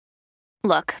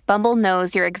Look, Bumble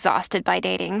knows you're exhausted by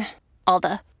dating. All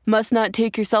the must not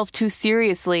take yourself too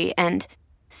seriously and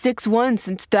 6'1"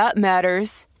 since that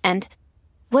matters. And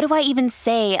what do I even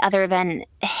say other than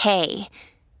hey?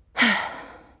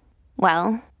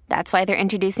 Well, that's why they're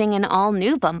introducing an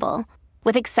all-new Bumble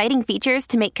with exciting features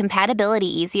to make compatibility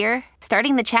easier,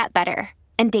 starting the chat better,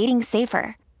 and dating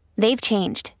safer. They've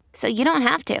changed, so you don't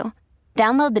have to.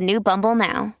 Download the new Bumble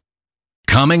now.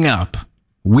 Coming up,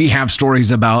 we have stories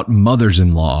about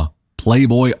mothers-in-law,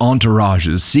 Playboy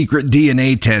entourages, secret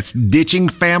DNA tests, ditching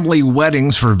family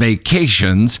weddings for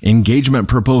vacations, engagement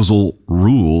proposal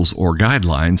rules or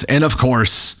guidelines, and of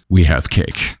course, we have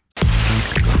cake.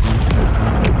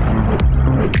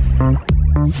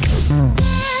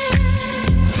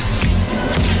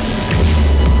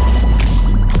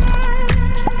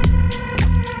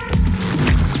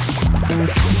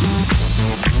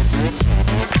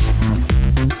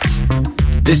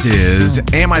 This is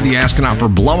Am I the Astronaut for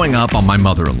blowing up on my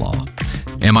mother-in-law?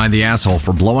 Am I the asshole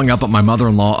for blowing up at my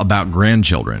mother-in-law about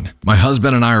grandchildren? My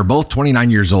husband and I are both 29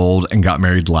 years old and got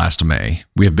married last May.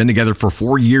 We have been together for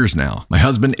 4 years now. My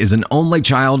husband is an only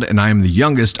child and I am the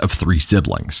youngest of 3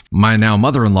 siblings. My now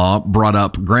mother-in-law brought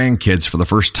up grandkids for the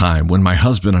first time when my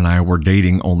husband and I were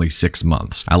dating only 6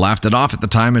 months. I laughed it off at the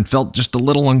time and felt just a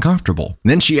little uncomfortable.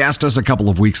 Then she asked us a couple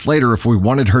of weeks later if we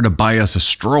wanted her to buy us a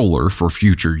stroller for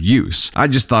future use. I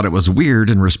just thought it was weird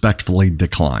and respectfully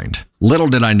declined. Little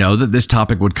did I know that this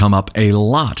topic would come up a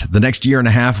lot the next year and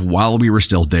a half while we were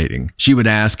still dating. She would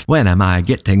ask, when am I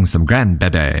getting some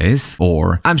grandbabies?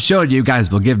 Or, I'm sure you guys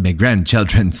will give me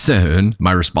grandchildren soon.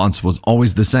 My response was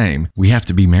always the same. We have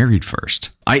to be married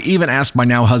first. I even asked my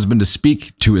now husband to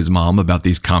speak to his mom about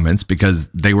these comments because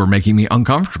they were making me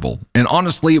uncomfortable. And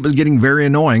honestly, it was getting very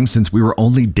annoying since we were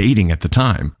only dating at the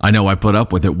time. I know I put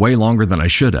up with it way longer than I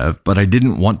should have, but I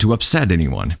didn't want to upset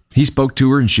anyone. He spoke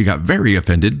to her and she got very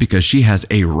offended because she has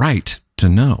a right to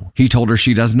know. He told her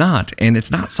she does not, and it's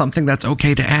not something that's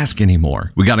okay to ask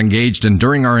anymore. We got engaged, and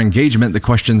during our engagement, the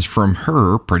questions from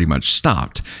her pretty much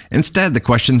stopped. Instead, the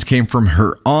questions came from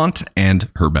her aunt and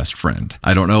her best friend.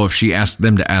 I don't know if she asked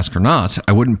them to ask or not.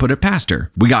 I wouldn't put it past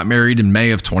her. We got married in May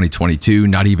of 2022,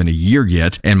 not even a year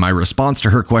yet, and my response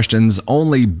to her questions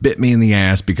only bit me in the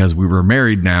ass because we were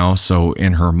married now, so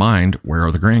in her mind, where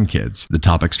are the grandkids? The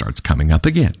topic starts coming up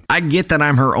again. I get that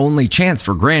I'm her only chance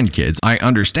for grandkids. I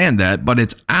understand that, but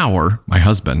it's my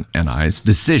husband and I's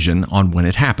decision on when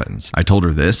it happens. I told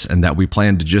her this and that we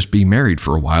planned to just be married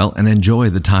for a while and enjoy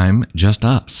the time just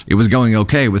us. It was going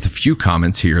okay with a few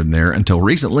comments here and there until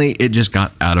recently it just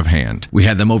got out of hand. We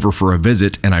had them over for a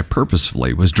visit and I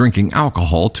purposefully was drinking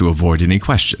alcohol to avoid any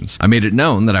questions. I made it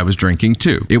known that I was drinking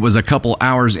too. It was a couple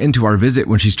hours into our visit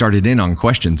when she started in on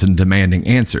questions and demanding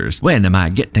answers. When am I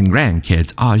getting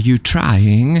grandkids? Are you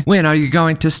trying? When are you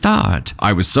going to start?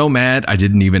 I was so mad I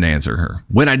didn't even answer her.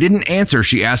 When I didn't answer,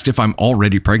 she asked if I'm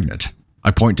already pregnant. I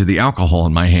point to the alcohol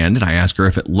in my hand and I ask her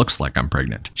if it looks like I'm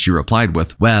pregnant. She replied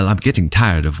with, well, I'm getting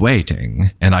tired of waiting.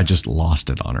 And I just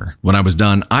lost it on her. When I was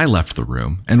done, I left the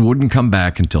room and wouldn't come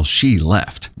back until she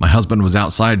left. My husband was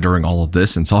outside during all of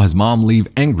this and saw his mom leave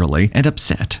angrily and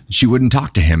upset. She wouldn't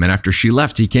talk to him, and after she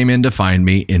left, he came in to find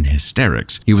me in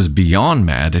hysterics. He was beyond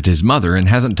mad at his mother and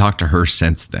hasn't talked to her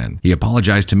since then. He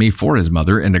apologized to me for his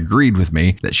mother and agreed with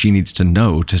me that she needs to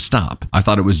know to stop. I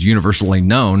thought it was universally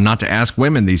known not to ask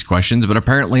women these questions, but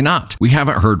apparently not. We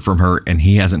haven't heard from her and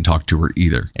he hasn't talked to her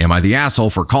either. Am I the asshole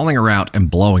for calling her out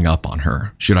and blowing up on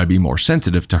her? Should I be more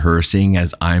sensitive to her, seeing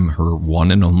as I'm her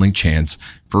one and only chance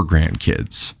for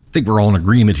grandkids? I think we're all in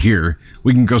agreement here.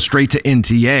 We can go straight to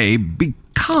NTA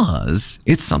because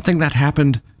it's something that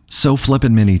happened so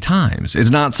flippin' many times. It's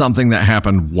not something that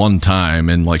happened one time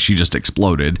and like she just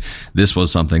exploded. This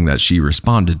was something that she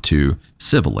responded to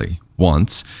civilly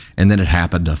once, and then it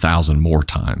happened 1,000 more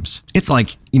times. It's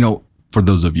like, for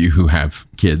those of you who have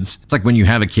kids, it's like when you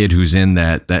have a kid who's in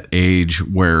that age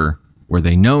where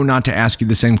they know not to ask you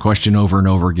the same question over and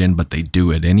over again, but they do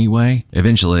it anyway.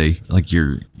 Eventually, like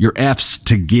your F's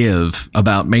to give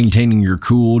about maintaining your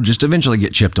cool just eventually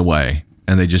get chipped away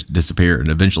and they just disappear. And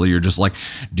eventually you're just like,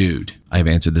 dude, I've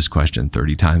answered this question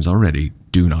 30 times already.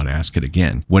 Do not ask it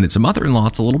again. When it's a mother-in-law,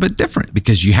 it's a little bit different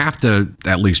because you have to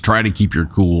at least try to keep your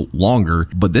cool longer.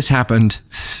 But this happened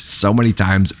so many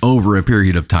times over a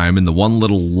period of time. In the one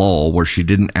little lull where she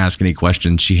didn't ask any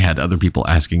questions, she had other people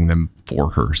asking them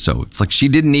for her. So it's like she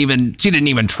didn't even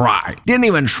try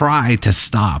to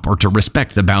stop or to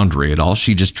respect the boundary at all.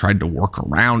 She just tried to work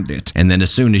around it. And then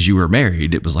as soon as you were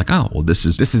married, it was like, oh, well, this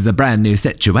is a brand new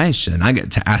situation. I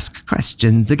get to ask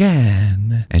questions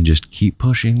again and just keep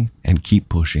pushing and keep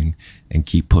pushing and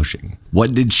keep pushing.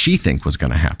 What did she think was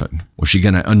going to happen? Was she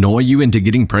going to annoy you into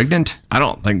getting pregnant? I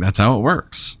don't think that's how it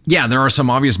works. Yeah, there are some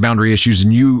obvious boundary issues,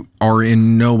 and you are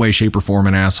in no way, shape, or form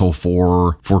an asshole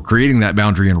for creating that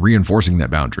boundary and reinforcing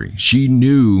that boundary. She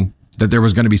knew that there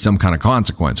was going to be some kind of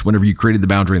consequence. Whenever you created the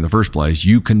boundary in the first place,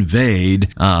 you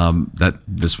conveyed that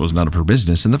this was none of her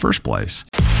business in the first place.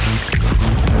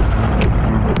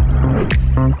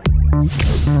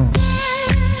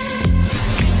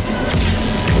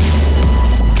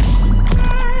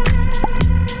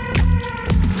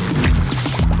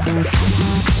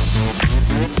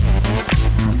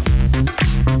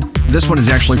 This one is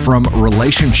actually from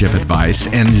Relationship Advice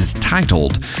and is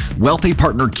titled, "Wealthy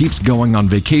partner keeps going on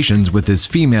vacations with his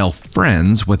female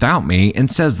friends without me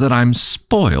and says that I'm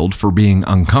spoiled for being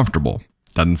uncomfortable."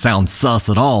 Doesn't sound sus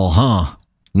at all, huh?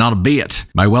 Not a bit.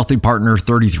 My wealthy partner,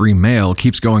 33 male,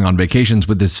 keeps going on vacations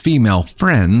with his female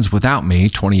friends without me,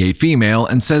 28 female,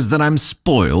 and says that I'm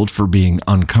spoiled for being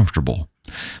uncomfortable.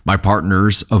 My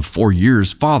partner's of 4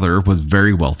 years father was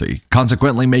very wealthy,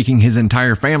 consequently making his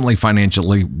entire family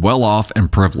financially well off and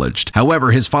privileged.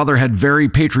 However, his father had very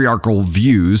patriarchal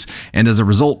views, and as a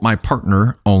result, my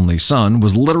partner, only son,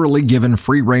 was literally given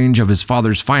free range of his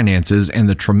father's finances and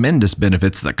the tremendous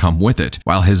benefits that come with it,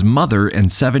 while his mother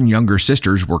and 7 younger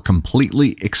sisters were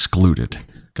completely excluded.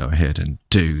 Go ahead and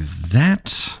do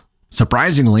that.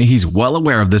 Surprisingly, he's well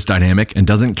aware of this dynamic and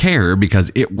doesn't care because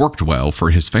it worked well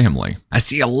for his family. I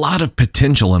see a lot of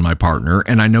potential in my partner,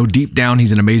 and I know deep down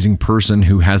he's an amazing person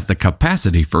who has the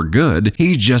capacity for good.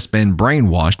 He's just been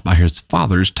brainwashed by his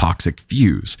father's toxic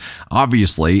views.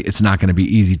 Obviously, it's not going to be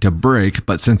easy to break,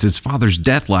 but since his father's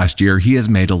death last year, he has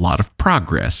made a lot of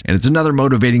progress, and it's another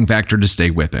motivating factor to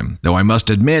stay with him. Though I must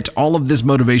admit, all of this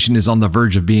motivation is on the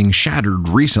verge of being shattered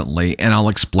recently, and I'll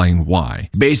explain why.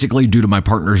 Basically, due to my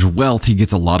partner's wealth, he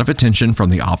gets a lot of attention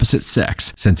from the opposite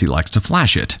sex since he likes to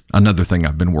flash it. Another thing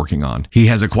I've been working on. He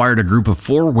has acquired a group of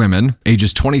 4 women,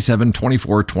 ages 27,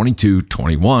 24, 22,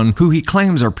 21, who he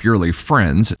claims are purely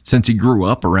friends since he grew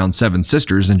up around 7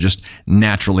 sisters and just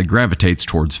naturally gravitates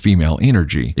towards female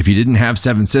energy. If he didn't have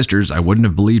 7 sisters, I wouldn't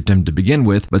have believed him to begin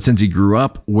with, but since he grew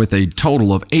up with a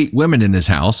total of 8 women in his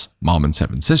house, mom and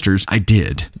 7 sisters, I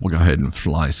did. We'll go ahead and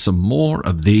fly some more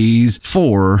of these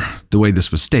for the way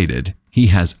this was stated. He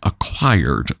has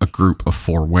acquired a group of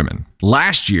 4 women.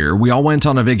 Last year, we all went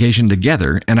on a vacation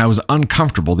together, and I was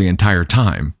uncomfortable the entire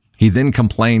time. He then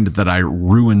complained that I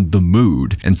ruined the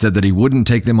mood and said that he wouldn't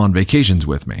take them on vacations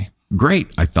with me.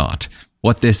 Great, I thought.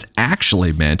 What this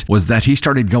actually meant was that he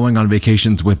started going on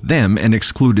vacations with them and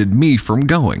excluded me from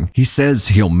going. He says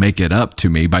he'll make it up to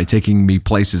me by taking me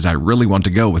places I really want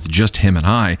to go with just him and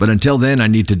I, but until then I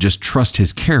need to just trust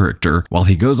his character while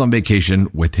he goes on vacation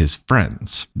with his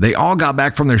friends. They all got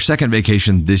back from their second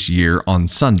vacation this year on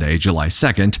Sunday, July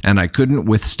 2nd, and I couldn't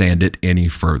withstand it any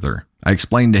further. I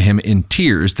explained to him in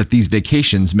tears that these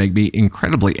vacations make me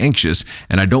incredibly anxious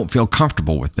and I don't feel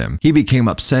comfortable with them. He became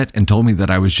upset and told me that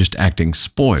I was just acting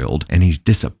spoiled and he's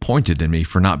disappointed in me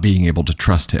for not being able to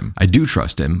trust him. I do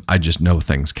trust him, I just know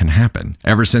things can happen.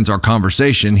 Ever since our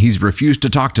conversation, he's refused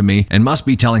to talk to me and must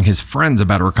be telling his friends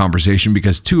about our conversation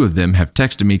because 2 of them have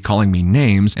texted me calling me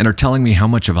names and are telling me how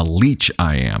much of a leech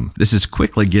I am. This is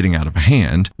quickly getting out of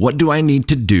hand. What do I need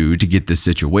to do to get this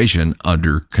situation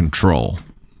under control?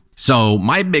 So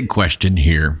my big question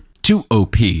here to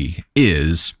OP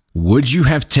is, would you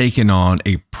have taken on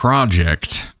a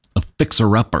project, a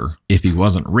fixer-upper, if he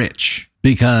wasn't rich?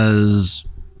 Because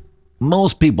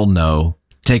most people know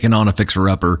taking on a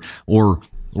fixer-upper or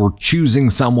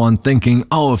choosing someone thinking,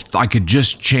 oh, if I could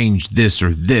just change this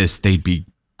or this, they'd be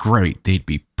great, they'd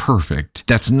be perfect.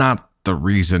 That's not the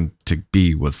reason to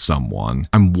be with someone.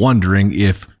 I'm wondering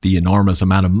if the enormous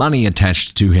amount of money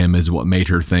attached to him is what made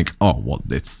her think, oh, well,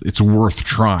 it's worth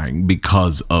trying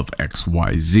because of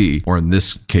XYZ, or in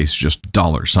this case, just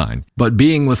 $. But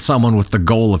being with someone with the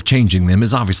goal of changing them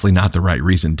is obviously not the right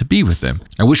reason to be with them.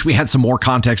 I wish we had some more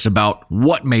context about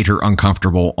what made her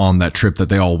uncomfortable on that trip that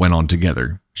they all went on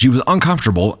together. She was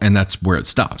uncomfortable, and that's where it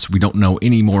stops. We don't know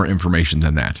any more information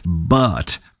than that.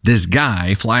 But this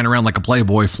guy flying around like a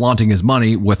playboy, flaunting his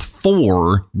money with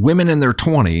 4 women in their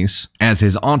 20s as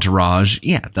his entourage,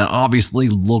 yeah, that obviously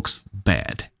looks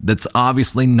bad. That's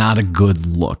obviously not a good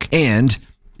look. And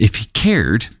if he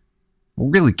cared,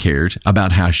 really cared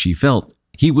about how she felt,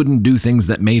 he wouldn't do things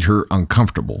that made her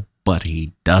uncomfortable. But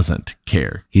he doesn't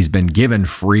care. He's been given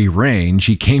free range.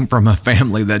 He came from a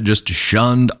family that just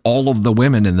shunned all of the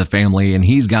women in the family, and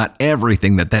he's got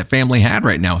everything that family had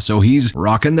right now. So he's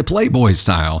rocking the Playboy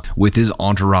style with his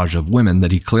entourage of women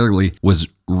that he clearly was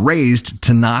raised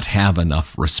to not have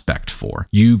enough respect for.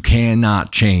 You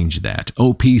cannot change that.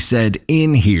 OP said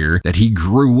in here that he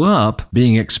grew up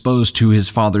being exposed to his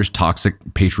father's toxic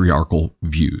patriarchal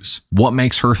views. What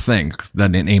makes her think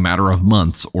that in a matter of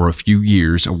months or a few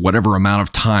years or whatever amount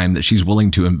of time that she's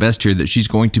willing to invest here, that she's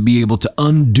going to be able to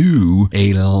undo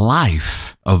a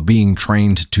life of being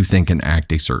trained to think and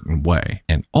act a certain way?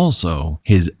 And also,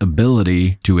 his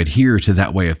ability to adhere to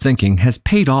that way of thinking has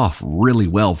paid off really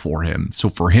well for him. So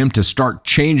for him to start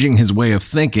changing his way of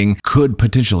thinking could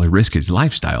potentially risk his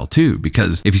lifestyle too,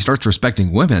 because if he starts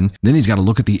respecting women, then he's got to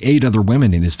look at the 8 other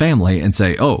women in his family and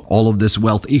say, oh, all of this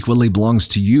wealth equally belongs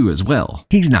to you as well.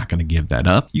 He's not going to give that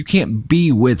up. You can't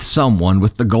be with someone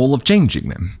with the goal of changing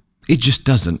them. It just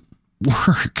doesn't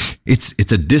work. It's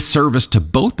a disservice to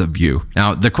both of you.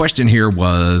 Now, the question here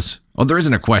was, there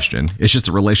isn't a question. It's just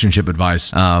a relationship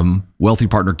advice. Wealthy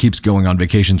partner keeps going on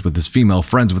vacations with his female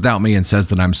friends without me and says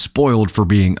that I'm spoiled for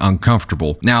being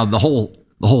uncomfortable. Now, the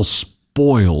whole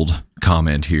spoiled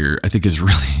comment here, I think is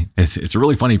really, it's a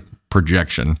really funny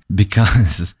projection,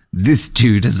 because this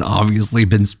dude has obviously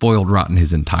been spoiled rotten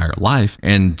his entire life.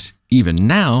 And even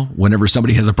now, whenever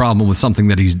somebody has a problem with something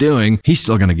that he's doing, he's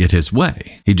still going to get his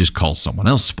way. He just calls someone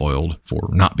else spoiled for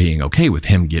not being okay with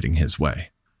him getting his way.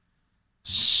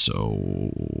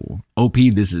 So, OP,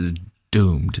 this is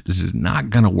doomed. This is not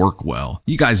going to work well.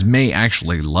 You guys may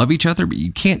actually love each other, but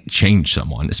you can't change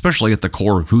someone, especially at the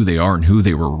core of who they are and who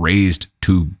they were raised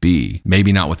to be.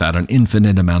 Maybe not without an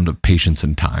infinite amount of patience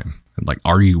and time. Like,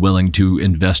 are you willing to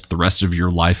invest the rest of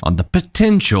your life on the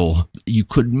potential you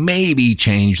could maybe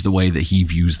change the way that he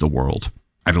views the world?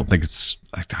 I don't think it's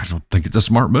a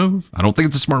smart move. I don't think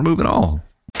it's a smart move at all.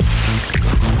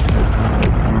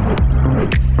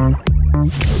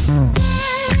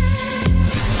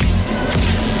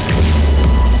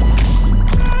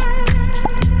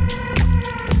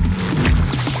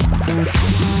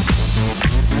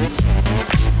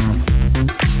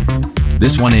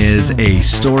 This one is a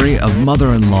story of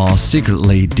mother-in-law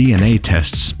secretly DNA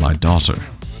tests my daughter.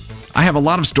 I have a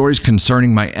lot of stories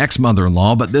concerning my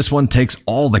ex-mother-in-law, but this one takes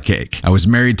all the cake. I was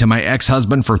married to my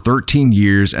ex-husband for 13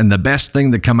 years, and the best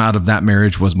thing that come out of that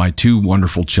marriage was my 2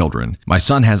 wonderful children. My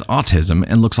son has autism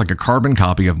and looks like a carbon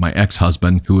copy of my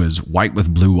ex-husband, who is white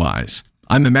with blue eyes.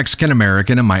 I'm a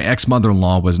Mexican-American, and my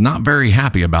ex-mother-in-law was not very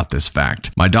happy about this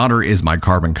fact. My daughter is my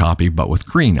carbon copy, but with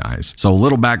green eyes. So a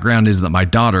little background is that my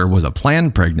daughter was a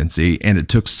planned pregnancy, and it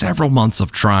took several months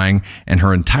of trying, and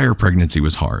her entire pregnancy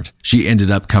was hard. She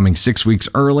ended up coming 6 weeks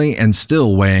early and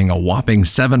still weighing a whopping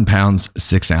 7 pounds,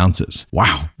 6 ounces.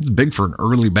 Wow, it's big for an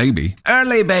early baby.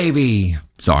 Early baby!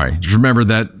 Sorry, just remember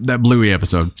that Bluey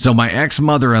episode. So my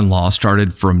ex-mother-in-law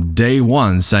started from day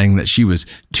one saying that she was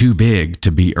too big to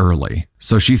be early.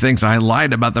 So she thinks I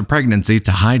lied about the pregnancy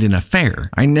to hide an affair.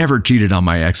 I never cheated on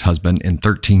my ex-husband in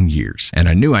 13 years. And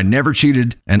I knew I never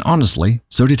cheated, and honestly,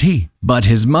 so did he. But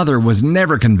his mother was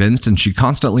never convinced, and she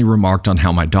constantly remarked on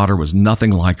how my daughter was nothing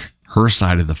like her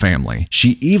side of the family.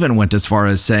 She even went as far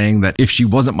as saying that if she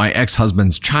wasn't my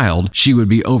ex-husband's child, she would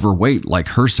be overweight like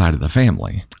her side of the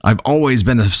family. I've always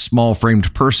been a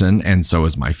small-framed person, and so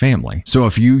is my family. So a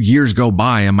few years go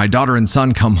by, and my daughter and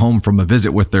son come home from a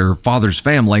visit with their father's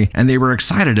family, and they were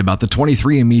excited about the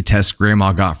 23andMe test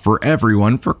Grandma got for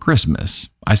everyone for Christmas.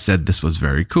 I said this was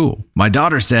very cool. My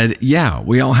daughter said, yeah,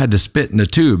 we all had to spit in a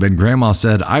tube, and Grandma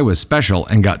said I was special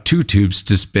and got 2 tubes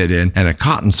to spit in and a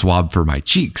cotton swab for my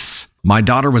cheeks. My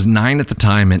daughter was 9 at the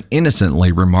time and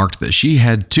innocently remarked that she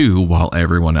had 2 while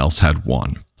everyone else had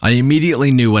 1. I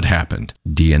immediately knew what happened.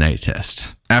 DNA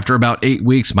test. After about 8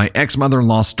 weeks, my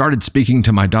ex-mother-in-law started speaking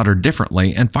to my daughter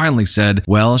differently and finally said,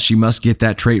 well, she must get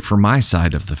that trait from my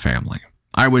side of the family.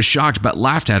 I was shocked but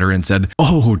laughed at her and said,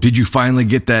 oh, did you finally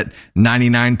get that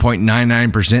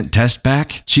 99.99% test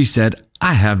back? She said,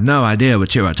 I have no idea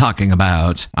what you are talking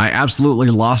about. I absolutely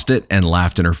lost it and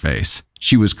laughed in her face.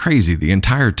 She was crazy the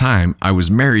entire time I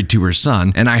was married to her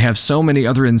son, and I have so many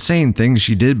other insane things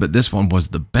she did, but this one was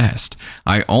the best.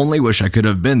 I only wish I could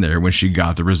have been there when she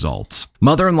got the results.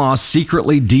 Mother-in-law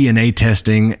secretly DNA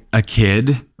testing a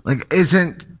kid? Like,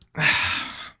 isn't...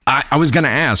 I was going to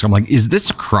ask, I'm like, is this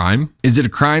a crime? Is it a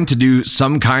crime to do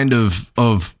some kind of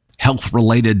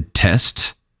health-related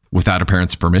test without a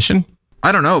parent's permission?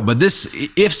 I don't know, but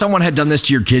if someone had done this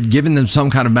to your kid, given them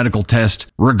some kind of medical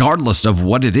test, regardless of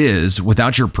what it is,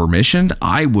 without your permission,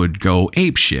 I would go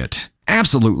apeshit.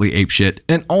 absolutely apeshit,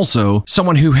 and also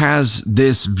someone who has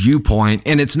this viewpoint,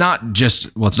 and it's not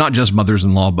just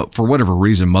mothers-in-law, but for whatever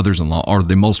reason, mothers-in-law are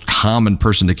the most common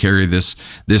person to carry this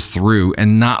through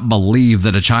and not believe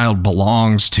that a child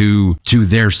belongs to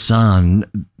their son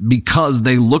because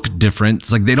they look different.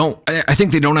 It's like I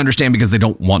think they don't understand because they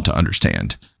don't want to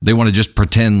understand. They want to just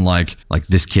pretend like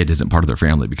this kid isn't part of their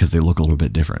family because they look a little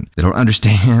bit different. They don't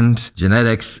understand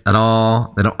genetics at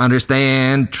all. They don't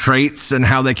understand traits and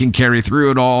how they can carry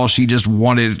through it all. She just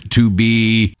wanted to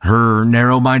be her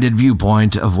narrow-minded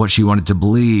viewpoint of what she wanted to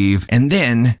believe. And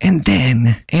then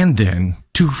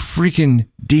to freaking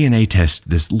DNA test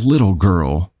this little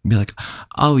girl. Be like,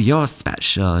 oh, you're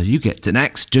special. You get an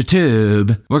extra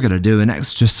tube. We're going to do an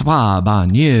extra swab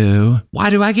on you.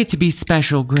 Why do I get to be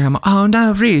special, Grandma? Oh,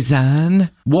 no reason.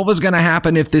 What was going to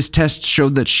happen if this test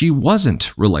showed that she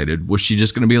wasn't related? Was she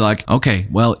just going to be like, okay,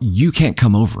 well, you can't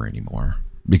come over anymore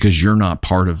because you're not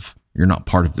part of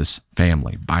this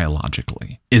family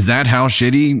biologically? Is that how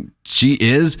shitty she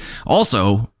is?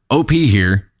 Also, OP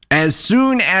here. As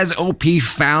soon as OP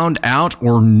found out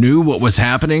or knew what was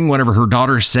happening whenever her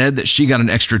daughter said that she got an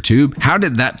extra tube, how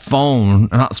did that phone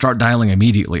not start dialing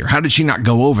immediately? Or how did she not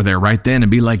go over there right then and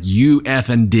be like, you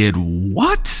effing did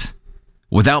what?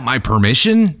 Without my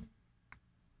permission?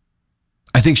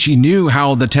 I think she knew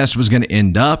how the test was going to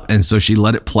end up, and so she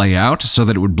let it play out so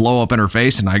that it would blow up in her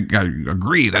face, and I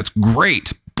agree, that's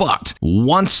great. But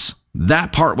once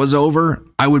that part was over,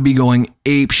 I would be going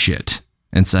apeshit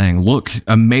and saying, look,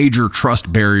 a major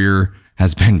trust barrier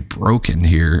has been broken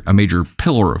here. A major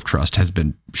pillar of trust has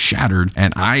been shattered.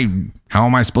 And how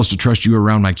am I supposed to trust you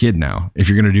around my kid now if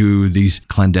you're going to do these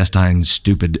clandestine,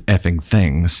 stupid effing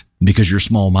things because you're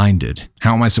small-minded?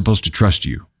 How am I supposed to trust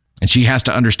you? And she has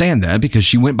to understand that because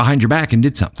she went behind your back and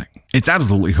did something. It's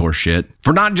absolutely horseshit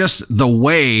for not just the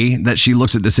way that she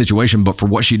looks at the situation, but for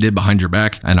what she did behind your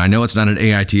back. And I know it's not an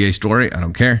AITA story. I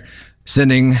don't care.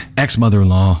 Sending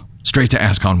ex-mother-in-law straight to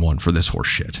ASCON 1 for this horse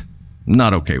shit.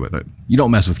 Not okay with it. You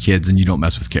don't mess with kids and you don't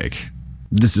mess with cake.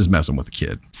 This is messing with a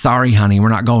kid. Sorry, honey, we're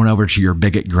not going over to your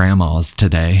bigot grandma's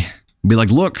today. Be like,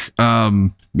 look,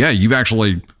 yeah, you've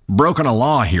actually broken a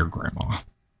law here, Grandma.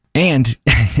 And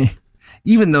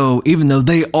even though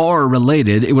they are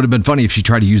related, it would have been funny if she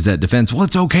tried to use that defense. Well,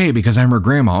 it's okay because I'm her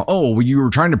grandma. Oh, well, you were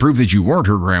trying to prove that you weren't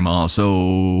her grandma,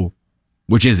 so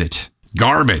which is it?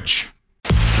 Garbage.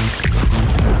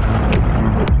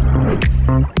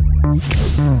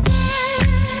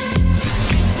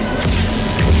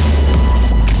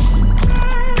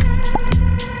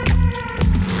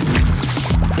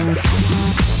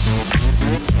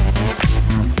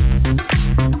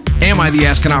 Am I the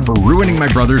astronaut for ruining my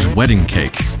brother's wedding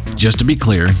cake? Just to be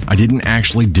clear, I didn't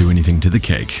actually do anything to the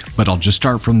cake, but I'll just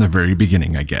start from the very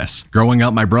beginning, I guess. Growing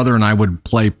up, my brother and I would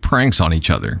play pranks on each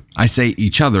other. I say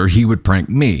each other, he would prank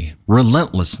me,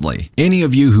 relentlessly. Any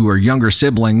of you who are younger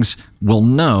siblings will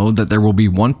know that there will be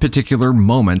one particular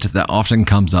moment that often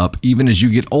comes up even as you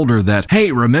get older that,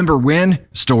 hey, remember when?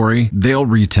 Story they'll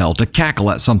retell to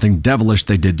cackle at something devilish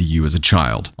they did to you as a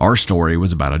child. Our story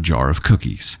was about a jar of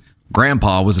cookies.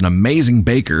 Grandpa was an amazing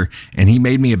baker, and he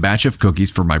made me a batch of cookies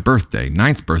for my birthday,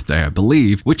 9th birthday, I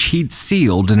believe, which he'd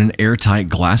sealed in an airtight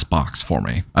glass box for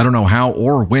me. I don't know how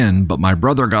or when, but my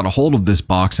brother got a hold of this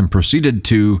box and proceeded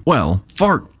to, well,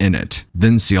 fart in it,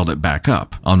 then sealed it back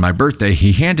up. On my birthday,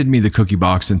 he handed me the cookie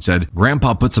box and said,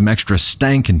 Grandpa put some extra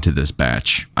stank into this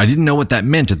batch. I didn't know what that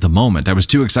meant at the moment. I was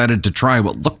too excited to try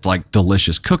what looked like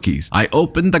delicious cookies. I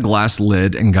opened the glass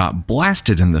lid and got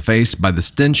blasted in the face by the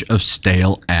stench of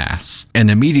stale ass, and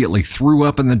immediately threw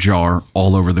up in the jar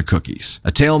all over the cookies.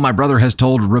 A tale my brother has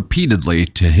told repeatedly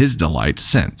to his delight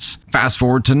since. Fast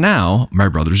forward to now, my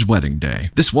brother's wedding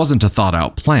day. This wasn't a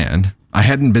thought-out plan. I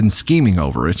hadn't been scheming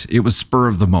over it. It was spur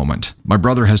of the moment. My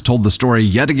brother has told the story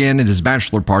yet again at his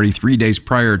bachelor party 3 days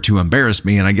prior to embarrass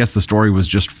me, and I guess the story was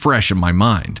just fresh in my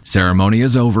mind. Ceremony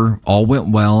is over, all went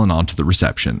well, and on to the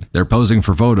reception. They're posing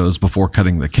for photos before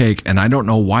cutting the cake, and I don't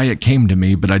know why it came to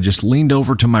me, but I just leaned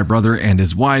over to my brother and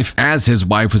his wife as his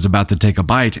wife was about to take a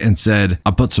bite and said,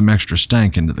 I put some extra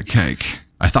stank into the cake.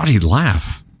 I thought he'd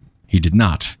laugh. He did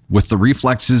not. With the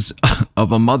reflexes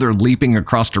of a mother leaping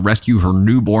across to rescue her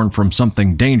newborn from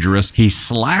something dangerous, he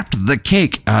slapped the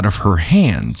cake out of her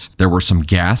hands. There were some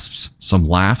gasps, some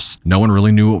laughs. No one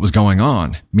really knew what was going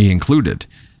on, me included.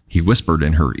 He whispered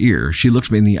in her ear. She looked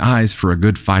me in the eyes for a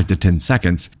good 5 to 10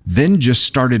 seconds, then just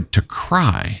started to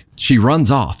cry. She runs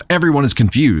off. Everyone is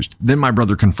confused. Then my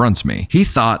brother confronts me. He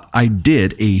thought I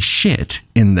did a shit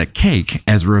in the cake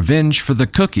as revenge for the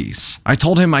cookies. I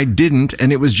told him I didn't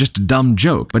and it was just a dumb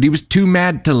joke, but he was too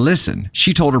mad to listen.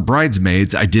 She told her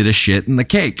bridesmaids I did a shit in the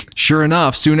cake. Sure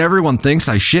enough, soon everyone thinks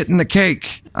I shit in the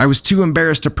cake. I was too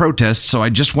embarrassed to protest, so I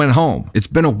just went home. It's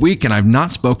been a week and I've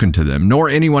not spoken to them, nor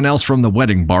anyone else from the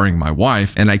wedding barring my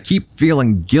wife, and I keep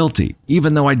feeling guilty,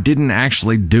 even though I didn't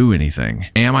actually do anything.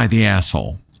 Am I the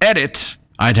asshole? Edit.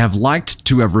 I'd have liked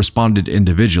to have responded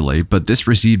individually, but this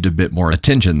received a bit more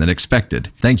attention than expected.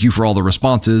 Thank you for all the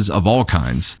responses of all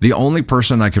kinds. The only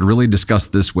person I could really discuss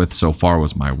this with so far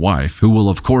was my wife, who will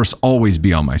of course always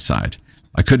be on my side.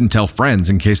 I couldn't tell friends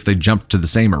in case they jumped to the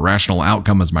same irrational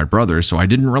outcome as my brother, so I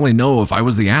didn't really know if I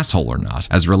was the asshole or not.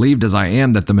 As relieved as I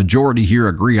am that the majority here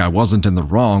agree I wasn't in the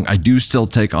wrong, I do still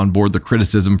take on board the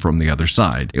criticism from the other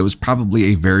side. It was probably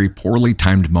a very poorly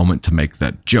timed moment to make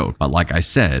that joke, but like I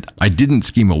said, I didn't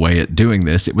scheme away at doing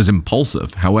this. It was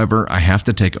impulsive. However, I have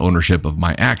to take ownership of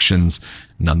my actions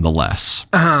nonetheless.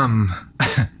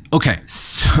 Okay,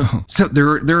 so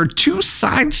there are two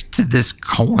sides to this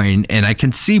coin, and I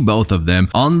can see both of them.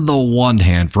 On the one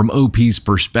hand, from OP's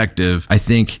perspective, I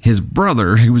think his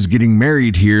brother, who was getting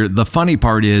married here, the funny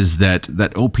part is that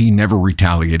OP never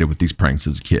retaliated with these pranks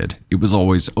as a kid. It was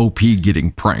always OP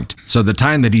getting pranked. So the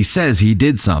time that he says he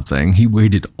did something, he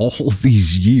waited all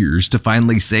these years to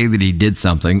finally say that he did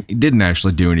something. He didn't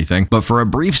actually do anything, but for a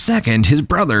brief second, his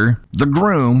brother, the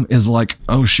groom, is like,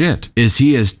 oh shit, is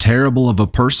he as terrible of a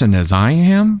person as I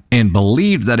am? And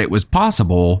believed that it was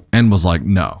possible and was like,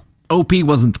 no. OP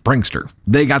wasn't the prankster.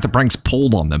 They got the pranks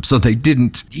pulled on them, so they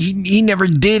didn't. He never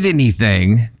did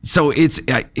anything. So it's,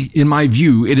 in my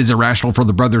view, it is irrational for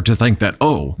the brother to think that,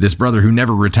 oh, this brother who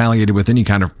never retaliated with any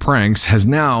kind of pranks has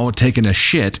now taken a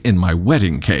shit in my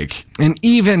wedding cake. And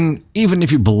even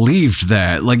if you believed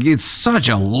that, like, it's such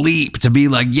a leap to be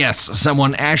like, yes,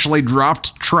 someone actually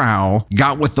dropped trowel,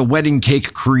 got with the wedding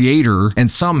cake creator,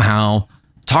 and somehow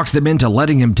talked them into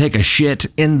letting him take a shit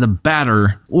in the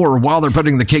batter or while they're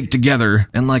putting the cake together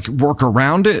and like work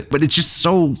around it. But it's just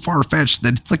so far-fetched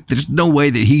that it's like there's no way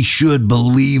that he should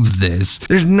believe this.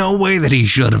 There's no way that he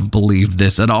should have believed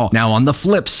this at all. Now, on the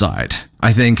flip side,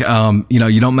 I think,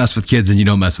 you don't mess with kids and you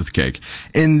don't mess with cake.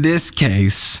 In this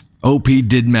case, OP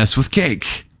did mess with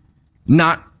cake.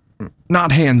 Not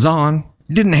hands-on.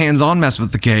 Didn't hands-on mess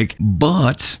with the cake,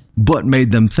 but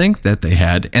made them think that they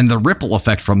had, and the ripple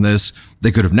effect from this,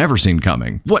 they could have never seen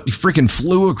coming. What, he freaking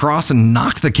flew across and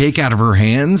knocked the cake out of her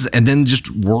hands, and then just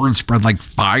word spread like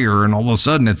fire, and all of a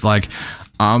sudden it's like,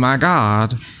 oh my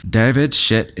God, David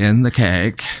shit in the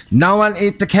cake. No one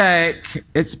eat the cake.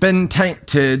 It's been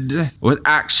tainted with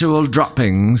actual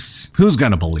droppings. Who's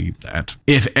gonna believe that?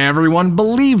 If everyone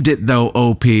believed it though,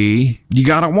 OP, you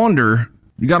gotta wonder,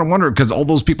 because all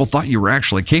those people thought you were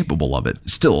actually capable of it.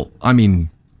 Still, I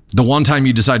mean, the one time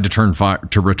you decide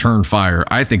to return fire,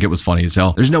 I think it was funny as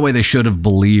hell. There's no way they should have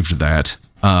believed that.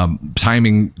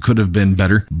 Timing could have been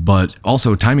better, but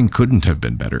also timing couldn't have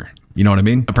been better. You know what I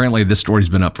mean? Apparently this story's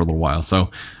been up for a little while,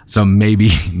 so maybe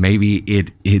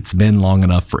it's been long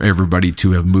enough for everybody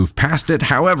to have moved past it.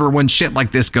 However, when shit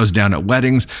like this goes down at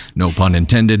weddings, no pun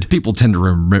intended, people tend to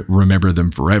remember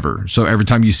them forever. So every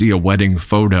time you see a wedding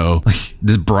photo, like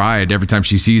this bride, every time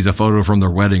she sees a photo from their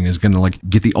wedding, is gonna like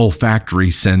get the olfactory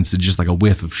sense, just like a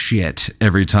whiff of shit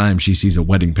every time she sees a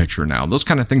wedding picture now. Those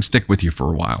kind of things stick with you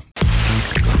for a while.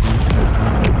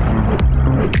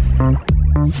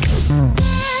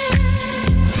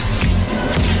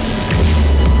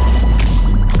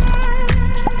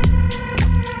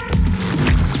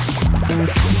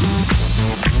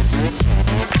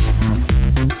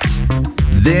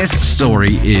 This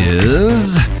story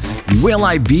is, will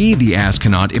I be the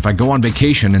astronaut if I go on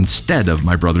vacation instead of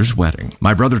my brother's wedding?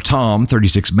 My brother Tom,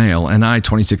 36 male, and I,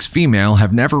 26 female,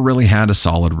 have never really had a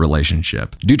solid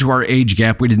relationship. Due to our age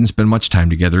gap, we didn't spend much time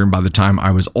together, and by the time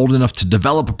I was old enough to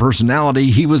develop a personality,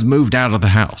 he was moved out of the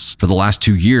house. For the last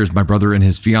 2 years, my brother and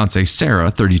his fiancée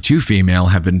Sarah, 32 female,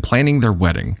 have been planning their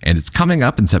wedding, and it's coming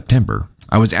up in September.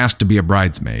 I was asked to be a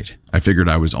bridesmaid. I figured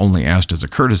I was only asked as a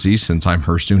courtesy since I'm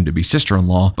her soon-to-be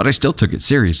sister-in-law, but I still took it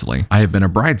seriously. I have been a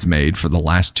bridesmaid for the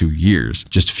last 2 years.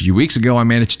 Just a few weeks ago, I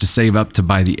managed to save up to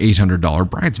buy the $800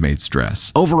 bridesmaid's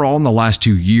dress. Overall, in the last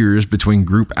 2 years, between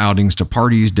group outings to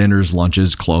parties, dinners,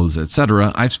 lunches, clothes,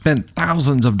 etc., I've spent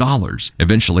thousands of dollars.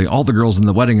 Eventually, all the girls in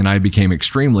the wedding and I became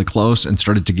extremely close and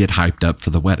started to get hyped up for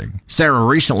the wedding. Sarah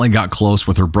recently got close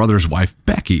with her brother's wife,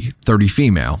 Becky, 30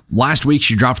 female. Last week,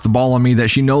 she dropped the ball on me that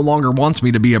she no longer wants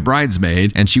me to be a bridesmaid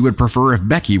and she would prefer if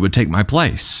Becky would take my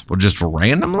place. Well, just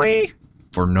randomly?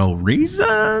 for no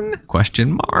reason?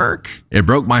 Question mark. It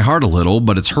broke my heart a little,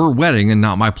 but it's her wedding and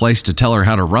not my place to tell her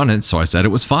how to run it, so I said it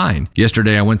was fine.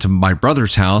 Yesterday I went to my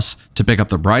brother's house to pick up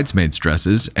the bridesmaids'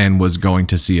 dresses and was going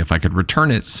to see if I could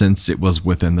return it since it was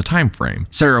within the time frame.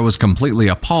 Sarah was completely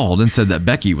appalled and said that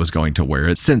Becky was going to wear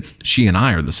it since she and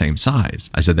I are the same size.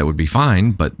 I said that would be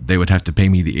fine, but they would have to pay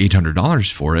me the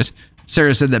 $800 for it.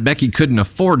 Sarah said that Becky couldn't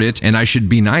afford it and I should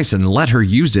be nice and let her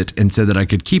use it and said that I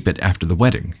could keep it after the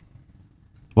wedding.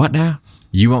 What now?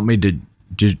 You want me to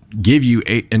just give you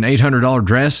an $800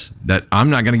 dress that I'm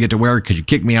not going to get to wear because you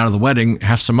kicked me out of the wedding,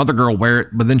 have some other girl wear it,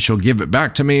 but then she'll give it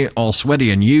back to me all sweaty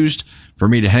and used for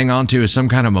me to hang on to as some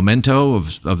kind of memento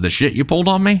of the shit you pulled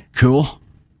on me? Cool.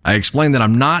 I explained that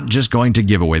I'm not just going to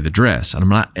give away the dress and I'm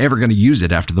not ever going to use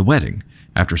it after the wedding.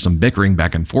 After some bickering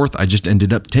back and forth, I just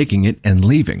ended up taking it and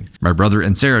leaving. My brother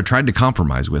and Sarah tried to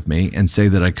compromise with me and say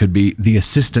that I could be the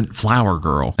assistant flower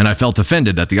girl, and I felt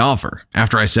offended at the offer.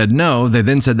 After I said no, they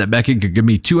then said that Becky could give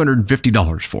me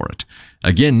 $250 for it.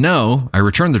 Again, no, I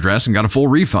returned the dress and got a full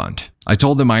refund. I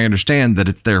told them I understand that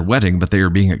it's their wedding, but they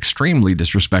are being extremely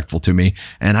disrespectful to me,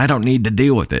 and I don't need to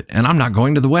deal with it, and I'm not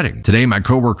going to the wedding. Today, my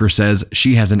coworker says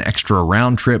she has an extra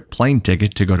round-trip plane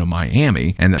ticket to go to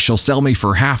Miami, and that she'll sell me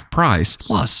for half price,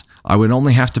 plus I would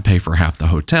only have to pay for half the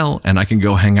hotel, and I can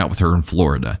go hang out with her in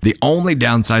Florida. The only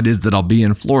downside is that I'll be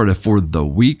in Florida for the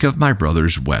week of my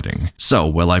brother's wedding. So,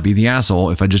 will I be the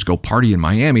asshole if I just go party in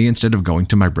Miami instead of going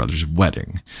to my brother's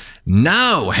wedding?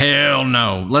 No, hell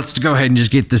no. Let's go ahead and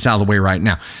just get this out of the way right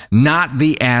now. Not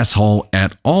the asshole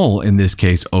at all in this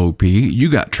case, OP. You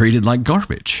got treated like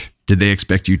garbage. Did they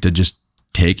expect you to just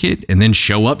take it and then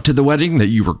show up to the wedding that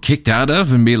you were kicked out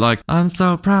of and be like, I'm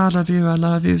so proud of you. I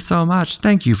love you so much.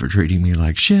 Thank you for treating me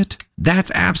like shit.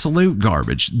 That's absolute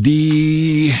garbage.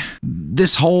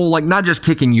 This whole, like, not just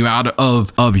kicking you out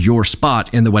of your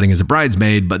spot in the wedding as a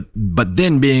bridesmaid, but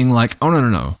then being like, oh,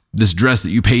 no. This dress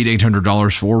that you paid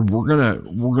 $800 for,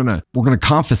 we're gonna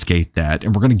confiscate that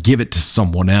and we're gonna give it to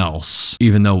someone else,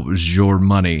 even though it was your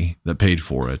money that paid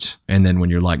for it. And then when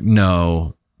you're like,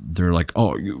 no, they're like,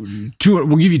 oh,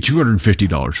 we'll give you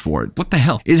 $250 for it. What the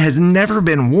hell? It has never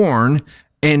been worn,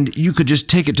 and you could just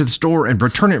take it to the store and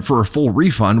return it for a full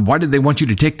refund. Why did they want you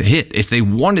to take the hit? If they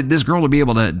wanted this girl to be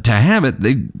able to have it,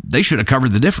 they should have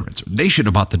covered the difference. They should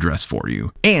have bought the dress for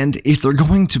you. And if they're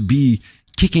going to be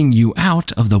kicking you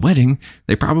out of the wedding,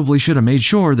 they probably should have made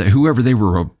sure that whoever they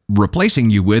were replacing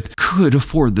you with could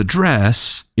afford the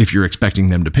dress if you're expecting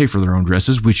them to pay for their own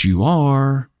dresses, which you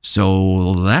are.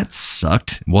 So that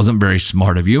sucked. It wasn't very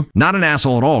smart of you. Not an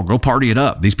asshole at all. Go party it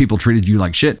up. These people treated you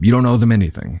like shit. You don't owe them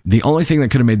anything. The only thing that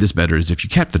could have made this better is if you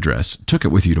kept the dress, took it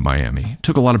with you to Miami,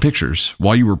 took a lot of pictures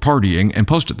while you were partying and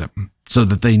posted them so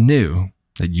that they knew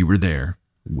that you were there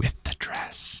with the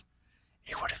dress.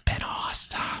 It would have been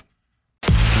awesome.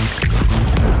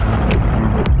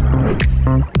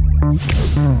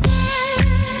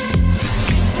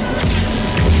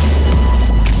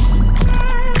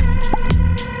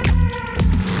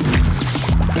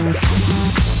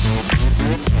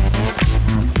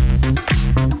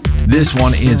 This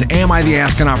one is, am I the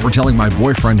astronaut for telling my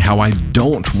boyfriend how I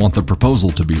don't want the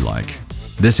proposal to be like?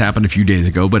 This happened a few days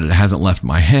ago, but it hasn't left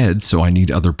my head, so I need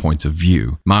other points of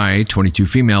view. My 22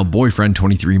 female boyfriend,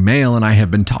 23 male, and I have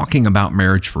been talking about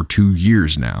marriage for 2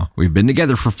 years now. We've been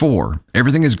together for 4.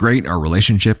 Everything is great, our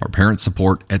relationship, our parents'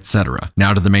 support, etc.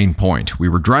 Now to the main point. We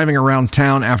were driving around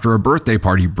town after a birthday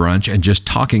party brunch and just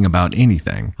talking about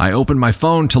anything. I opened my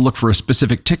phone to look for a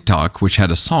specific TikTok, which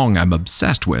had a song I'm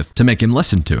obsessed with, to make him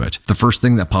listen to it. The first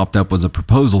thing that popped up was a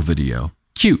proposal video.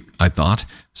 Cute, I thought,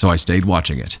 so I stayed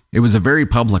watching it. It was a very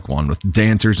public one with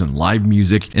dancers and live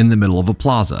music in the middle of a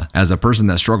plaza. As a person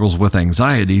that struggles with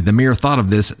anxiety, the mere thought of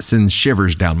this sends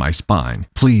shivers down my spine.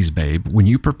 Please, babe, when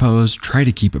you propose, try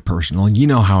to keep it personal. You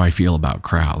know how I feel about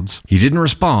crowds. He didn't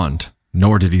respond,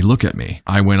 nor did he look at me.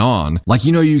 I went on, like,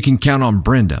 you know, you can count on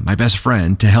Brenda, my best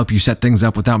friend, to help you set things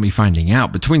up without me finding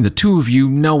out. Between the two of you,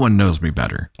 no one knows me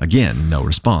better. Again, no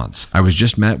response. I was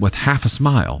just met with half a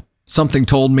smile. Something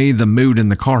told me the mood in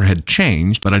the car had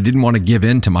changed, but I didn't want to give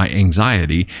in to my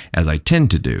anxiety as I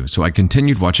tend to do, so I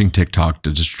continued watching TikTok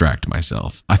to distract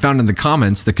myself. I found in the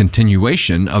comments the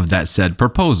continuation of that said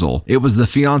proposal. It was the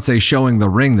fiance showing the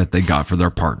ring that they got for their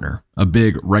partner, a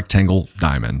big rectangle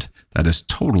diamond. That is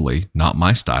totally not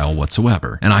my style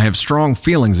whatsoever. And I have strong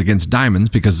feelings against diamonds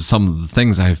because of some of the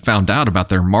things I have found out about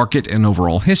their market and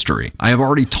overall history. I have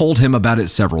already told him about it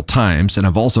several times, and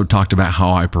I've also talked about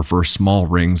how I prefer small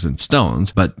rings and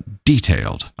stones, but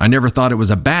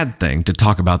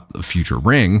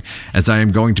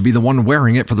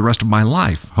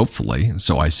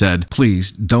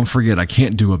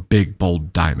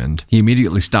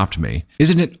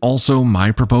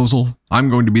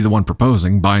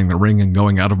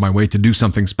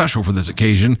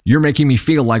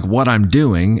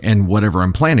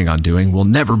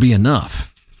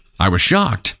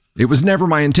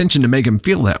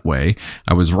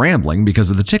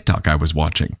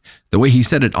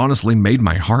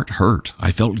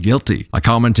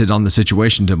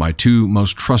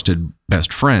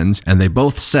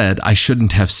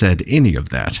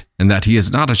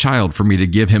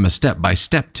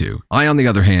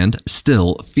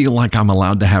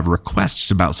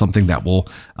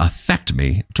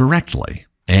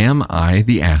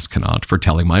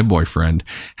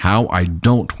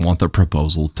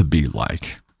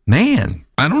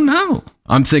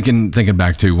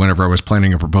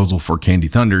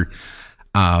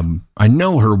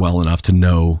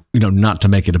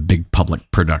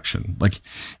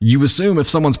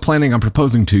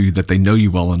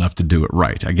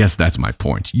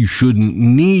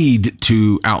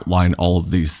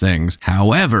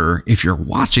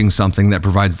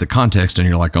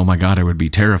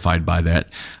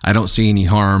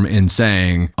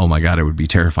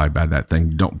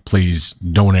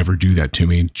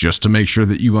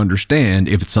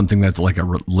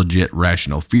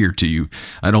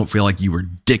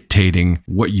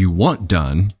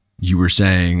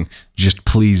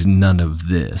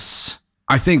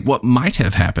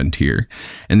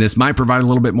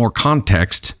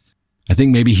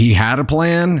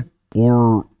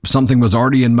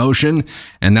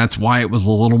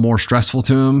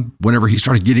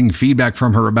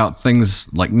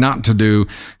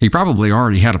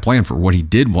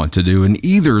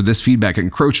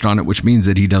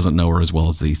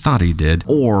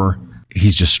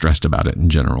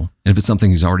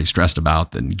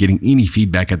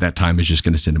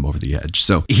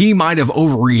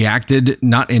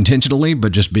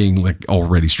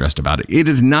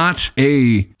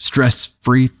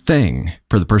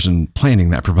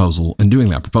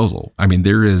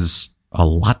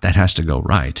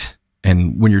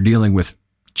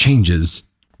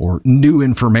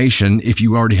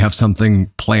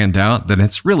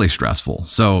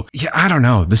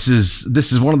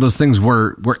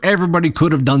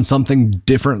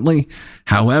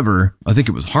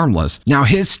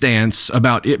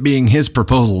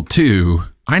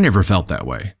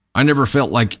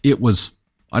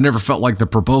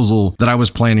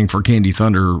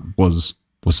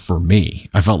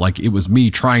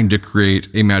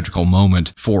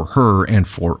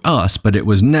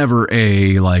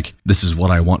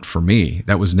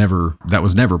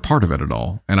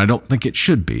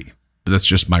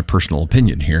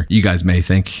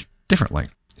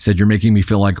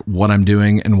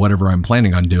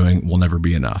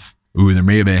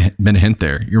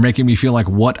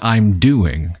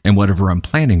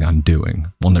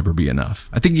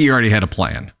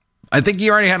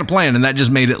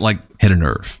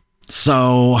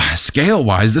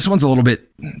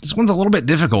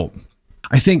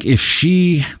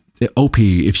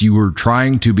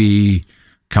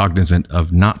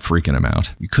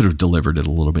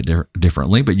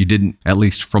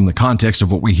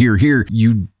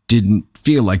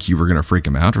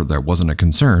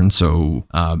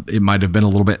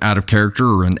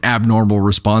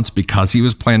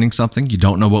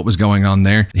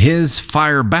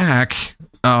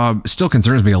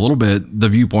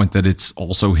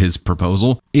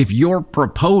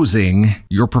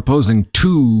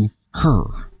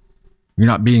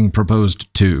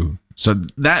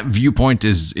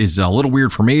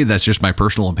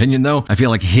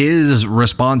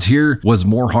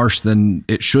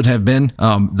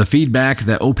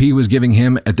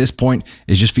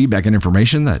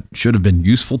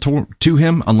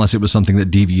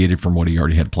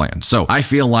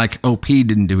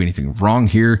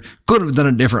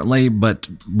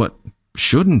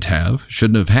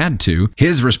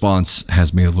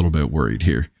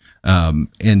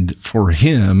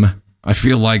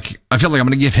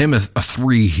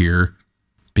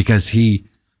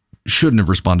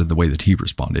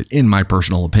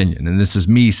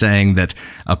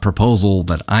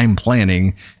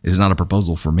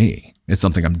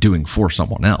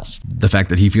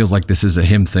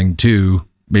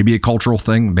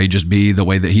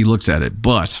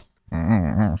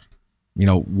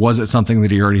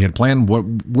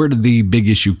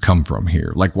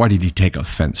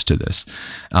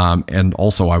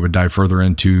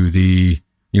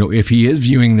If he is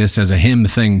viewing this as a him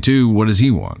thing too, what does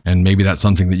he want? And maybe that's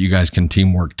something that you guys can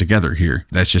teamwork together here.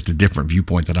 That's just a different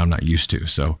viewpoint that I'm not used to.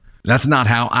 So that's not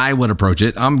how I would approach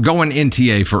it. I'm going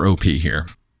NTA for OP here.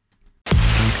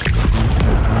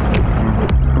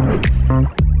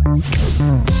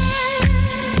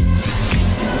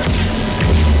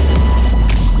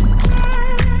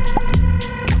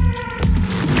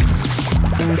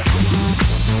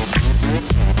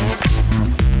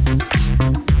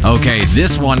 Okay,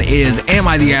 this one is, am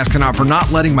I the astronaut for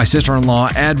not letting my sister-in-law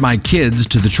add my kids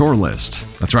to the chore list?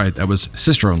 That's right, that was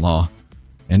sister-in-law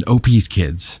and OP's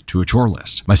kids to a chore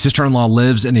list. My sister-in-law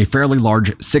lives in a fairly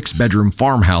large 6-bedroom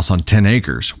farmhouse on 10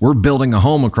 acres. We're building a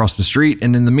home across the street,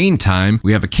 and in the meantime,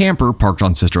 we have a camper parked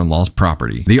on sister-in-law's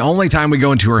property. The only time we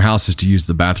go into her house is to use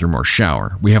the bathroom or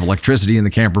shower. We have electricity in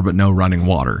the camper, but no running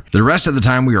water. The rest of the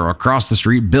time, we are across the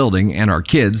street building, and our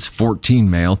kids, 14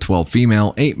 male, 12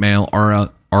 female, 8 male, are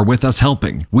with us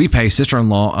helping. We pay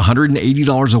sister-in-law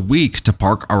 $180 a week to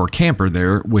park our camper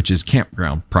there, which is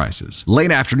campground prices.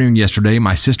 Late afternoon yesterday,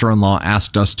 my sister-in-law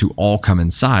asked us to all come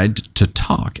inside to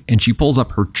talk, and she pulls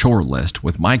up her chore list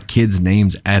with my kids'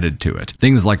 names added to it.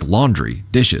 Things like laundry,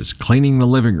 dishes, cleaning the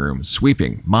living room,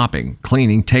 sweeping, mopping,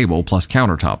 cleaning table plus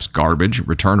countertops, garbage,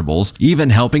 returnables, even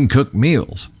helping cook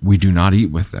meals. We do not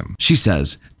eat with them. She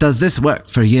says, "Does this work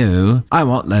for you? I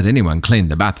won't let anyone clean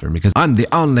the bathroom because I'm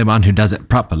the only one who does it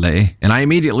properly." And I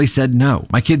immediately said no.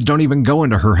 My kids don't even go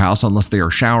into her house unless they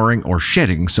are showering or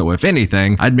shitting, so if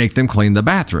anything, I'd make them clean the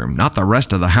bathroom, not the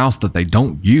rest of the house that they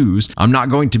don't use. I'm not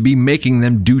going to be making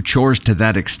them do chores to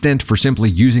that extent for simply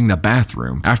using the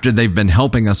bathroom after they've been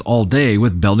helping us all day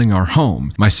with building our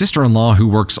home. My sister-in-law, who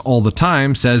works all the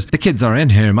time, says the kids are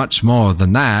in here much more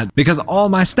than that because all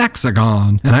my snacks are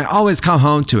gone, and I always come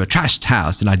home to a trashed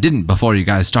house, and I didn't before you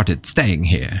guys started staying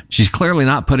here. She's clearly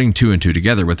not putting two and two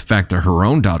together with the fact that her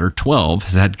own daughter, 12,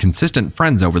 has had consistent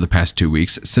friends over the past 2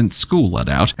 weeks since school let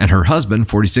out, and her husband,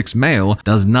 46 male,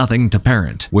 does nothing to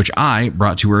parent, which I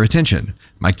brought to her attention.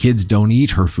 My kids don't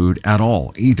eat her food at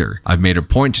all either. I've made a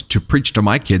point to preach to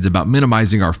my kids about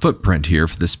minimizing our footprint here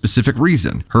for this specific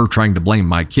reason, her trying to blame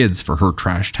my kids for her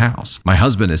trashed house. My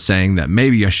husband is saying that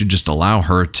maybe I should just allow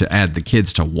her to add the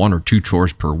kids to 1 or 2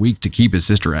 chores per week to keep his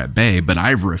sister at bay, but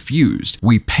I've refused.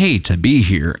 We pay to be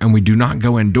here, and we do not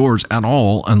go indoors at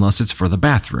all unless it's for the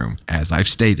bathroom, as I've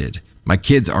stated. My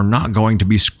kids are not going to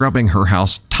be scrubbing her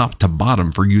house top to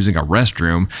bottom for using a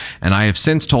restroom, and I have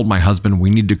since told my husband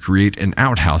we need to create an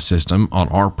outhouse system on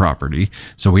our property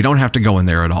so we don't have to go in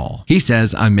there at all. He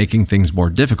says I'm making things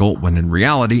more difficult when in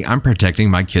reality I'm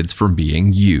protecting my kids from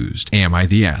being used. Am I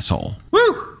the asshole?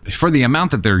 Woo! For the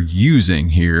amount that they're using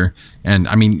here, and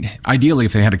I mean, ideally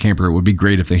if they had a camper, it would be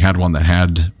great if they had one that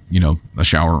had, a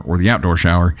shower or the outdoor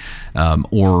shower,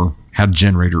 or had a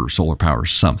generator or solar power or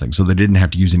something, so they didn't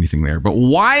have to use anything there. But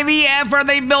why the F are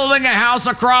they building a house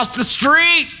across the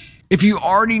street? If you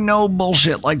already know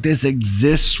bullshit like this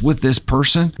exists with this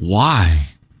person,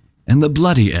 why? And the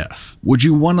bloody F would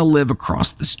you want to live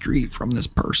across the street from this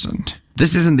person?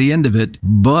 This isn't the end of it,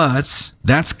 but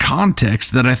that's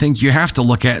context that I think you have to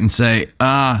look at and say,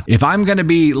 if I'm going to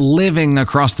be living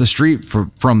across the street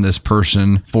from this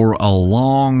person for a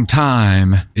long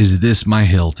time, is this my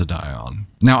hill to die on?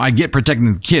 Now, I get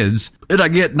protecting the kids, and I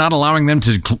get not allowing them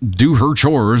to do her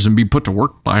chores and be put to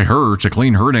work by her to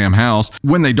clean her damn house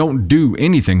when they don't do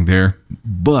anything there.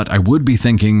 But I would be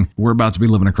thinking, we're about to be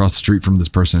living across the street from this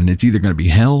person, and it's either going to be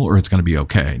hell or it's going to be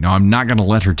okay. Now, I'm not going to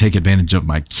let her take advantage of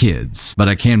my kids, but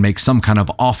I can make some kind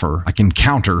of offer. I can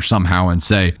counter somehow and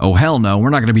say, oh, hell no, we're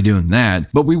not going to be doing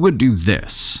that, but we would do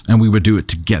this, and we would do it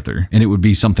together, and it would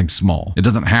be something small. It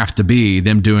doesn't have to be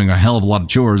them doing a hell of a lot of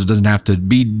chores. It doesn't have to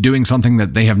be doing something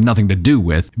that they have nothing to do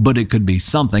with, but it could be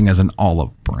something as an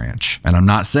olive branch. And I'm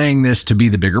not saying this to be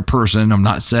the bigger person. I'm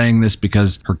not saying this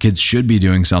because her kids should be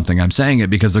doing something. I'm saying it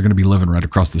because they're going to be living right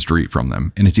across the street from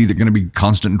them. And it's either going to be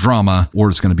constant drama or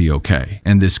it's going to be okay.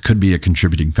 And this could be a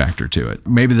contributing factor to it.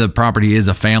 Maybe the property is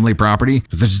a family property,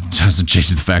 but that just doesn't change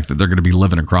the fact that they're going to be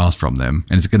living across from them.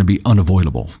 And it's going to be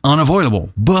unavoidable.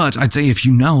 But I'd say if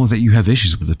you know that you have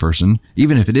issues with the person,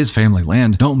 even if it is family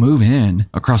land, don't move in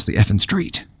across the effing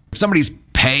street. If somebody's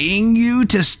paying you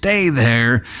to stay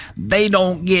there, they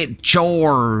don't get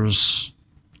chores.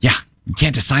 Yeah, you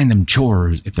can't assign them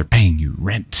chores if they're paying you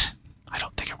rent. I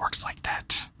don't think it works like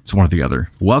that. It's one or the other.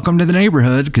 Welcome to the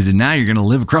neighborhood, because now you're going to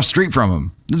live across the street from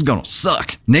them. This is going to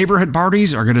suck. Neighborhood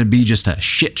parties are going to be just a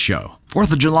shit show.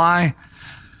 4th of July,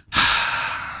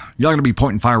 You're not going to be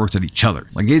pointing fireworks at each other.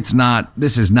 Like,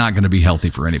 this is not going to be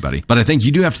healthy for anybody. But I think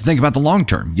you do have to think about the long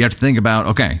term. You have to think about,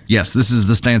 okay, yes, this is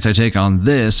the stance I take on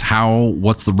this.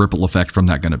 What's the ripple effect from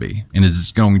that going to be? And is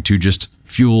this going to just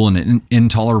fuel an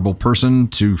intolerable person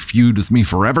to feud with me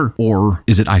forever? Or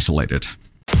is it isolated?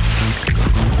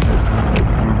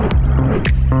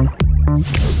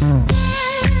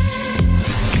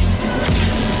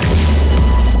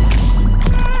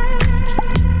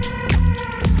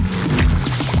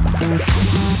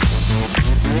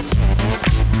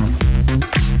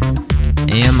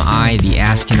 Am I the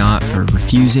astronaut for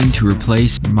refusing to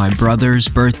replace my brother's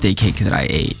birthday cake that I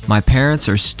ate? My parents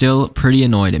are still pretty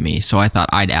annoyed at me, so I thought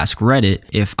I'd ask Reddit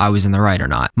if I was in the right or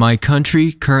not. My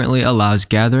country currently allows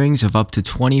gatherings of up to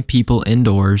 20 people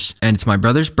indoors, and it's my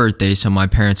brother's birthday, so my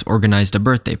parents organized a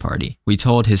birthday party. We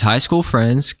told his high school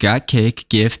friends, got cake,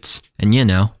 gifts,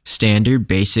 and standard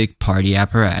basic party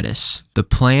apparatus. The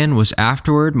plan was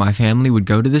afterward, my family would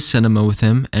go to the cinema with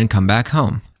him and come back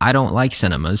home. I don't like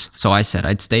cinemas, so I said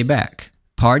I'd stay back.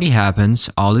 Party happens,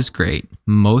 all is great.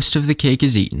 Most of the cake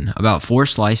is eaten, about 4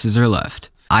 slices are left.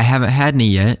 I haven't had any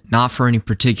yet, not for any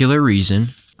particular reason.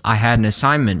 I had an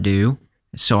assignment due,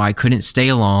 so I couldn't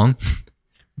stay long.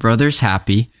 Brother's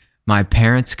happy. My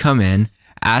parents come in,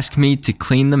 ask me to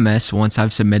clean the mess once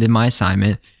I've submitted my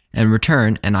assignment, and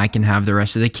return, and I can have the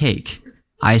rest of the cake.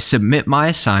 I submit my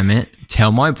assignment, tell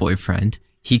my boyfriend.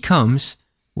 He comes.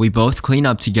 We both clean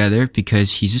up together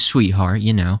because he's a sweetheart,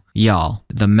 Y'all,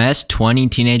 the mess 20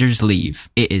 teenagers leave.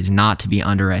 It is not to be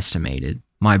underestimated.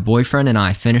 My boyfriend and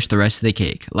I finish the rest of the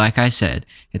cake. Like I said,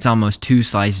 it's almost 2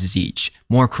 slices each.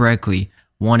 More correctly,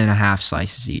 1.5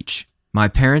 slices each. My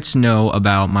parents know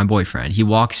about my boyfriend. He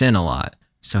walks in a lot,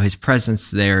 so his presence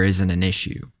there isn't an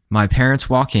issue. My parents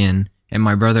walk in, and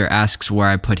my brother asks where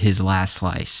I put his last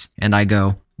slice. And I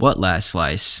go, "What last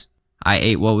slice?" I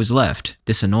ate what was left.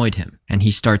 This annoyed him, and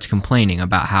he starts complaining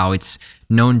about how it's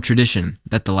known tradition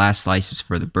that the last slice is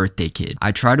for the birthday kid.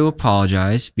 I try to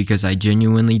apologize because I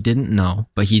genuinely didn't know,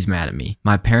 but he's mad at me.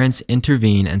 My parents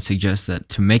intervene and suggest that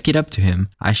to make it up to him,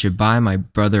 I should buy my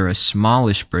brother a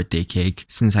smallish birthday cake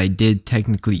since I did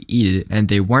technically eat it and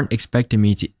they weren't expecting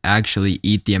me to actually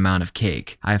eat the amount of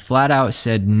cake. I flat out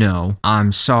said no,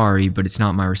 I'm sorry, but it's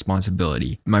not my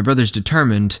responsibility. My brother's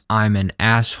determined I'm an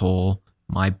asshole.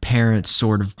 My parents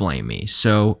sort of blame me.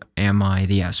 So am I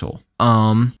the asshole?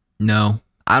 No,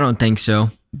 I don't think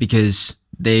so, because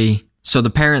the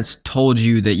parents told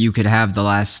you that you could have the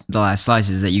last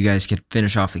slices, that you guys could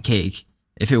finish off the cake.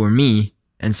 If it were me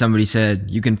and somebody said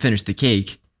you can finish the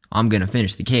cake, I'm gonna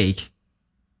finish the cake.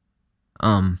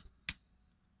 How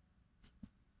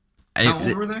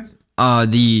old were they?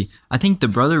 I think the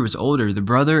brother was older. The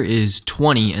brother is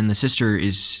 20 and the sister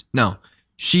is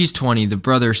she's 20. The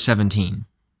brother's 17.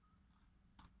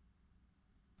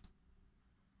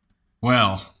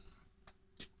 Well.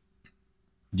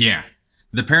 Yeah.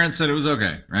 The parents said it was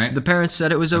okay, right? The parents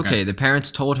said it was okay. The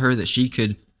parents told her that she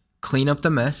could clean up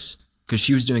the mess because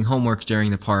she was doing homework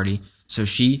during the party. So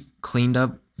she cleaned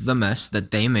up the mess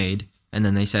that they made, and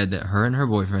then they said that her and her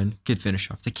boyfriend could finish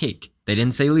off the cake. They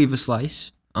didn't say leave a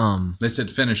slice. They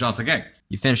said finish off the cake.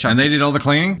 You finish off, and they did all the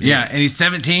cleaning. Yeah, and he's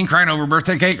 17, crying over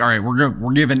birthday cake. All right,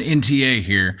 we're giving NTA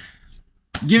here.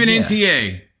 Give an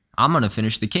NTA. I'm gonna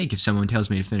finish the cake if someone tells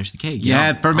me to finish the cake. You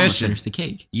had permission. I'm gonna finish the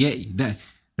cake. Yeah,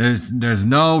 there's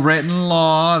no written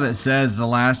law that says the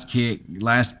last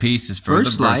piece is for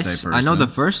first the birthday slice. person. I know the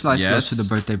first slice goes to the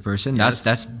birthday person. Yes.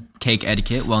 That's cake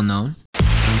etiquette, well known.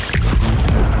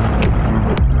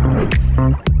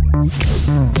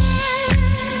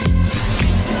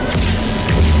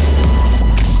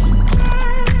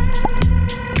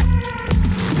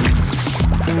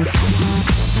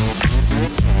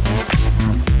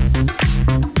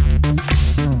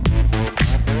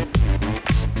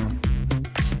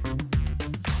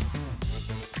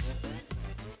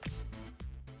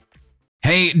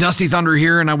 Hey, Dusty Thunder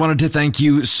here, and I wanted to thank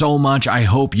you so much. I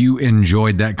hope you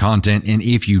enjoyed that content, and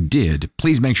if you did,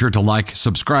 please make sure to like,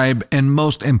 subscribe, and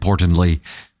most importantly,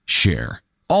 share.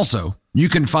 Also, you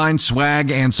can find swag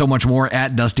and so much more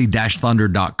at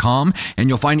dusty-thunder.com, and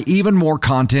you'll find even more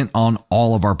content on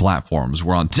all of our platforms.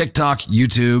 We're on TikTok,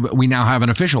 YouTube. We now have an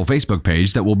official Facebook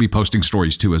page that we'll be posting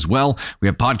stories to as well. We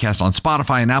have podcasts on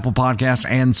Spotify and Apple Podcasts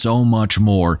and so much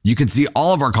more. You can see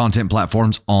all of our content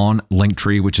platforms on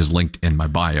Linktree, which is linked in my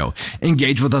bio.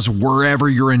 Engage with us wherever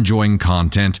you're enjoying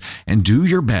content and do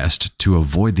your best to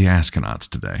avoid the Askonauts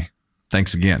today.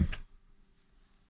 Thanks again.